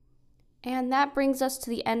And that brings us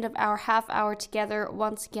to the end of our half hour together.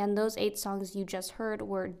 Once again, those 8 songs you just heard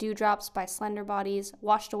were Dewdrops by Slender Bodies,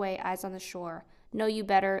 Washed Away, Eyes on the Shore, Know You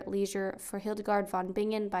Better, Leisure for Hildegard von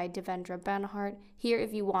Bingen by Devendra Banhart, Here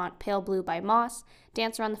If You Want, Pale Blue by Moss,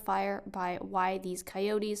 Dance Around the Fire by Why These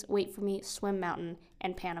Coyotes, Wait For Me, Swim Mountain,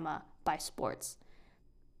 and Panama by Sports.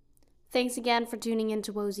 Thanks again for tuning in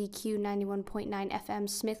to WOZQ 91.9 FM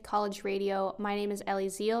Smith College Radio. My name is Ellie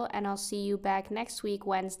Zeal, and I'll see you back next week,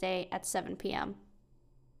 Wednesday at 7 p.m.